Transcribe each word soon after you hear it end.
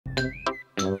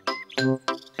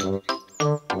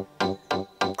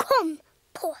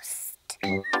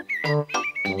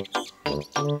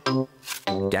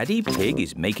Daddy Pig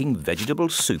is making vegetable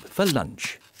soup for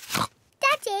lunch.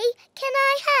 Daddy, can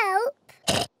I help?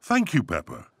 Thank you,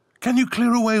 Peppa. Can you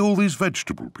clear away all these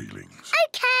vegetable peelings?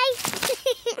 OK.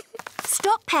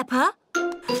 Stop, Peppa.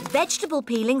 Vegetable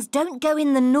peelings don't go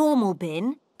in the normal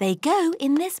bin. They go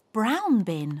in this brown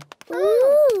bin.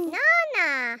 Ooh,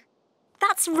 banana.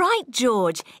 That's right,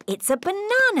 George. It's a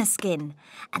banana skin.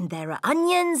 And there are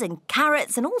onions and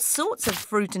carrots and all sorts of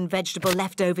fruit and vegetable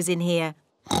leftovers in here.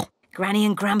 Granny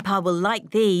and Grandpa will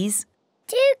like these.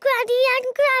 Do Granny and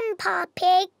Grandpa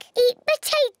Pig eat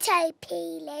potato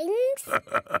peelings?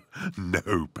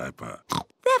 No, Peppa.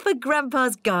 They're for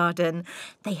Grandpa's garden.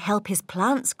 They help his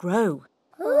plants grow.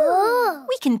 Oh.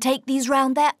 We can take these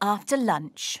round there after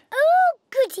lunch. Oh,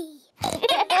 goody.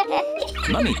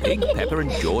 Mummy Pig, Peppa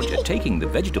and George are taking the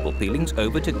vegetable peelings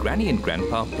over to Granny and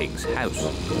Grandpa Pig's house.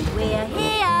 We're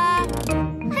here!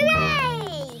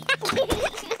 Hooray!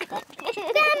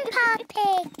 Grandpa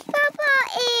Pig, Papa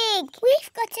Pig,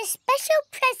 we've got a special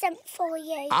present for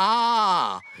you.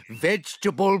 Ah,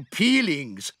 vegetable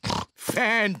peelings.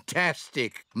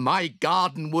 Fantastic. My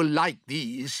garden will like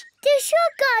these. Does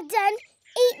your garden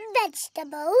eat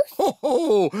vegetables?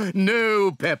 Oh,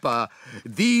 no, Peppa.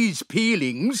 These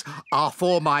peelings are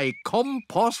for my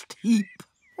compost heap.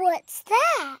 What's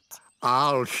that?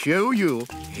 I'll show you.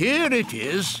 Here it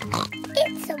is.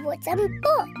 It's a wooden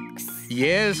box.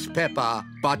 Yes, Peppa,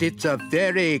 but it's a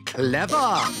very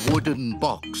clever wooden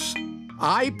box.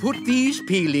 I put these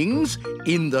peelings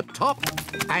in the top,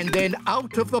 and then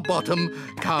out of the bottom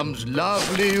comes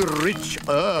lovely rich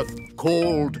earth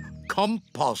called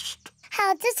compost.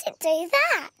 How does it do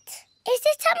that? Is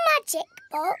it a magic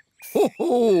box?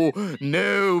 Oh,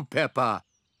 no, Peppa.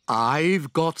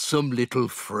 I've got some little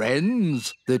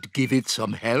friends that give it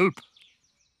some help.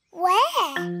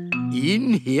 Where?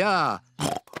 In here.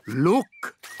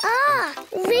 Look. Ah,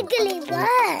 wriggly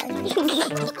worms.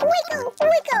 Wiggle,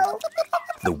 wiggle.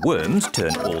 The worms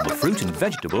turn all the fruit and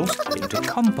vegetables into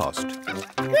compost.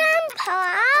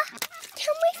 Grandpa,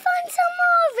 can we find some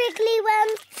more wriggly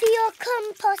worms for your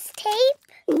compost heap?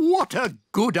 What a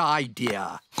good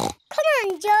idea. Come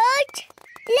on, George.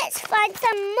 Let's find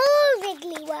some more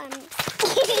wriggly worms.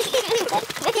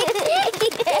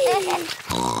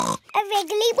 A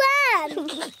wriggly worm.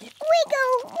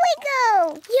 Wiggle,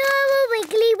 wiggle. You're a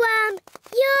wiggly worm.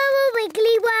 You're a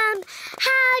wiggly worm.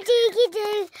 How do you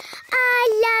do? I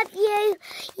love you.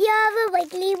 You're a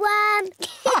wiggly worm.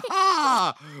 Ha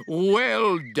ha!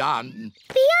 Well done.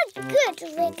 Be a good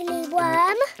wriggly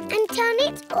worm and turn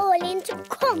it all into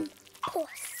compost.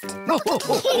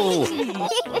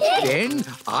 Then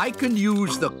I can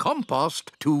use the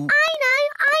compost to... I know.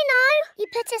 You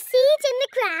put a seed in the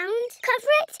ground,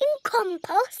 cover it in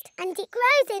compost, and it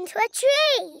grows into a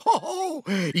tree. Oh,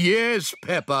 yes,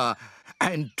 Peppa.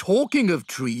 And talking of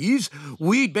trees,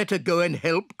 we'd better go and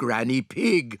help Granny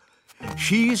Pig.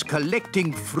 She's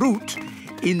collecting fruit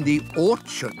in the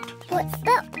orchard. What's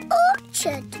the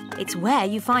orchard? It's where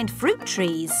you find fruit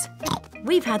trees.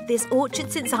 We've had this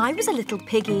orchard since I was a little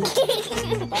piggy.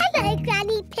 Hello,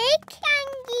 Granny Pig.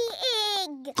 Candy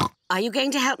egg. Are you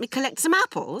going to help me collect some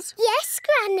apples? Yes,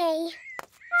 Granny.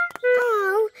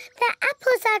 Oh, the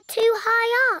apples are too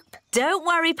high up. Don't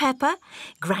worry, Peppa.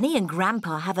 Granny and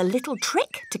Grandpa have a little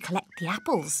trick to collect the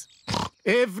apples.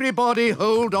 Everybody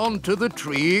hold on to the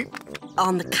tree.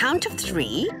 On the count of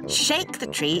 3, shake the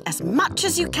tree as much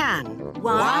as you can.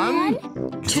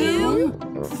 1, 2,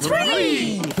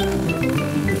 3!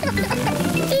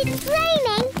 It's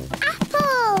raining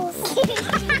apples.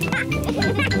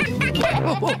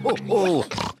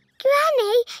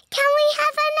 Granny, can we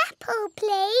have an apple,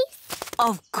 please?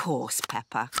 Of course,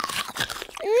 Peppa.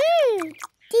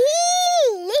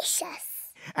 Delicious.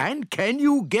 And can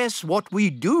you guess what we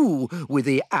do with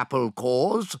the apple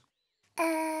cores?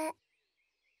 Wiggle,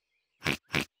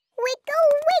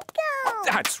 wiggle.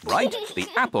 That's right. The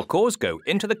apple cores go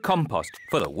into the compost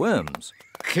for the worms.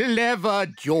 Clever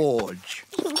George.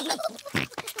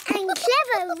 And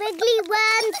clever wriggly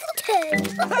worms too.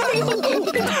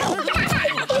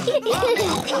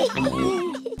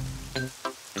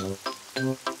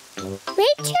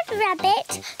 Richard Rabbit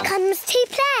comes to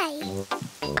play.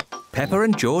 Peppa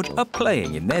and George are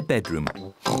playing in their bedroom.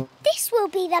 This will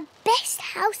be the best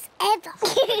house ever.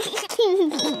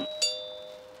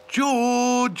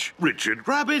 George, Richard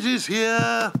Rabbit is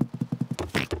here.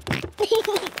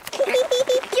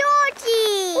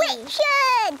 Georgie!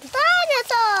 Richard!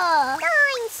 Dinosaur!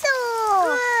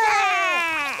 Dinosaur!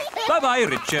 Bye-bye,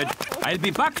 Richard. I'll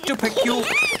be back to pick you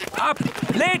up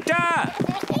later.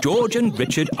 George and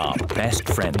Richard are best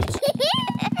friends.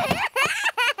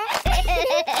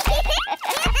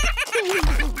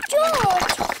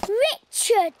 George,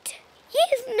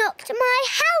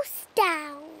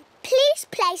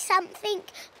 something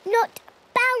not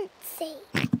bouncy.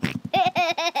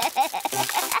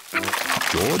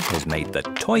 George has made the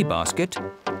toy basket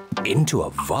into a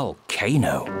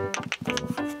volcano.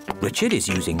 Richard is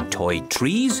using toy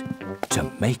trees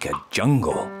to make a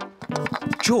jungle.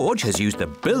 George has used the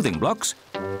building blocks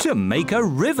to make a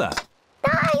river.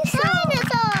 Dinosaur!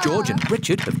 George and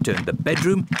Richard have turned the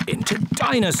bedroom into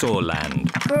dinosaur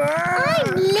land.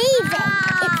 I'm leaving.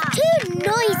 It's too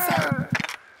noisy.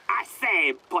 I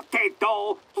say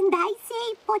potato. And I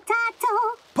say potato.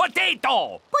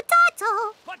 Potato! Potato.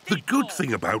 The good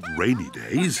thing about rainy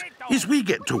days is we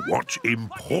get to watch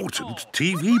important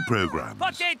TV programs.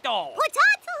 Potato!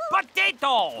 Potato.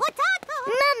 Potato! Potato.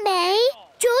 Mummy,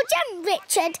 George and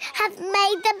Richard have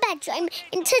made the bedroom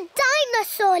into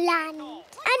dinosaur land.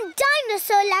 And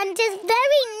dinosaur land is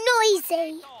very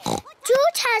noisy.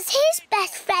 George has his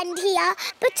best friend here,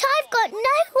 but I've got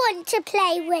no one to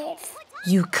play with.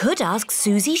 You could ask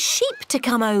Suzy Sheep to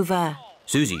come over.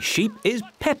 Suzy Sheep is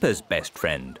Peppa's best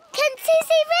friend. Can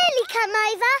Suzy really come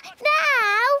over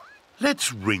now?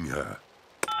 Let's ring her.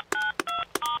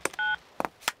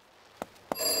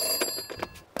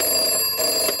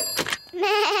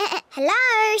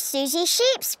 Hello, Suzy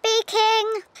Sheep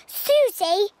speaking.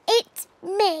 Suzy, it's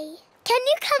me. Can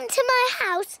you come to my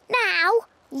house now?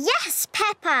 Yes,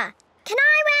 Peppa. Can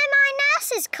I wear my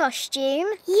nurse's costume?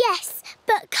 Yes,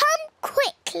 but come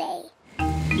quickly.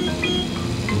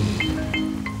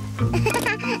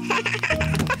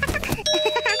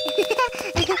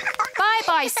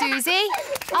 Bye-bye, Suzy.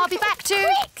 I'll be back to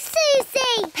Quick,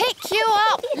 Suzy! pick you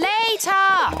up later.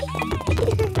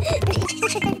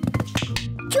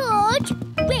 George,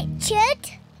 Richard,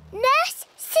 Nurse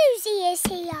Suzy is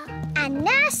here. And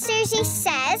Nurse Suzy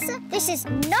says this is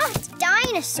not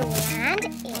dinosaur land,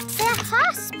 it's a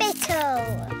hospital.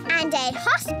 And a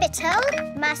hospital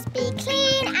must be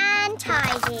clean and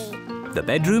tidy. The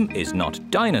bedroom is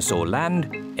not dinosaur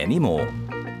land anymore.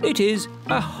 It is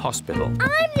a hospital.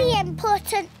 I'm the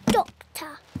important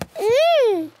doctor.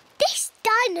 This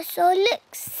dinosaur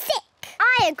looks sick.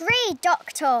 I agree,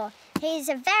 Doctor. He's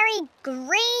a very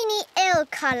greeny ill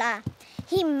colour.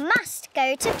 He must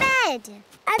go to bed.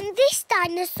 And this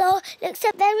dinosaur looks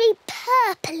a very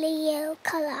purpley ill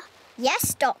colour.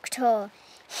 Yes, Doctor.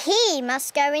 He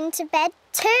must go into bed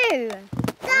too.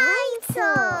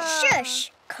 Dinosaur!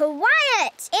 Shush!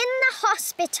 Quiet in the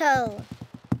hospital.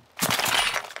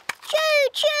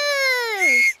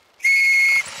 Choo-choo!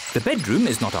 The bedroom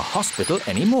is not a hospital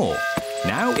anymore.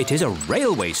 Now it is a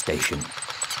railway station.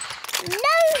 No.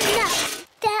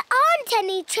 There aren't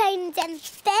any trains in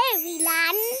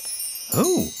Fairyland.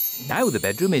 Oh, now the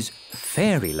bedroom is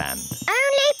fairyland.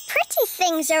 Only pretty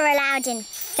things are allowed in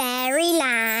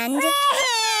Fairyland.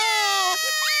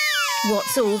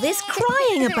 What's all this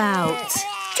crying about?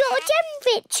 George and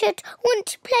Richard want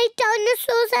to play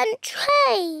dinosaurs and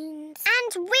trains.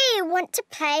 And we want to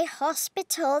play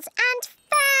hospitals and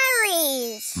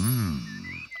fairies.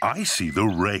 I see the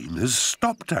rain has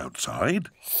stopped outside.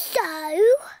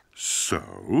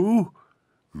 So,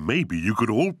 maybe you could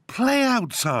all play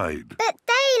outside. But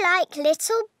they like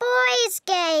little boys'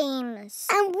 games.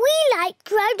 And we like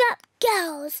grown-up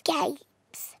girls'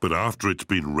 games. But after it's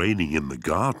been raining in the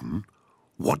garden,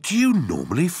 what do you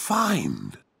normally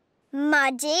find?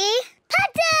 Muddy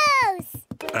puddles!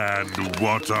 And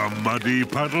what are muddy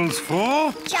puddles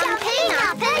for? Jumping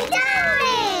up and down!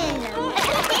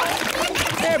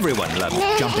 Everyone loves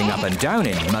jumping up and down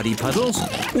in muddy puddles,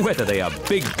 whether they are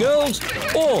big girls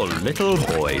or little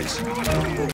boys.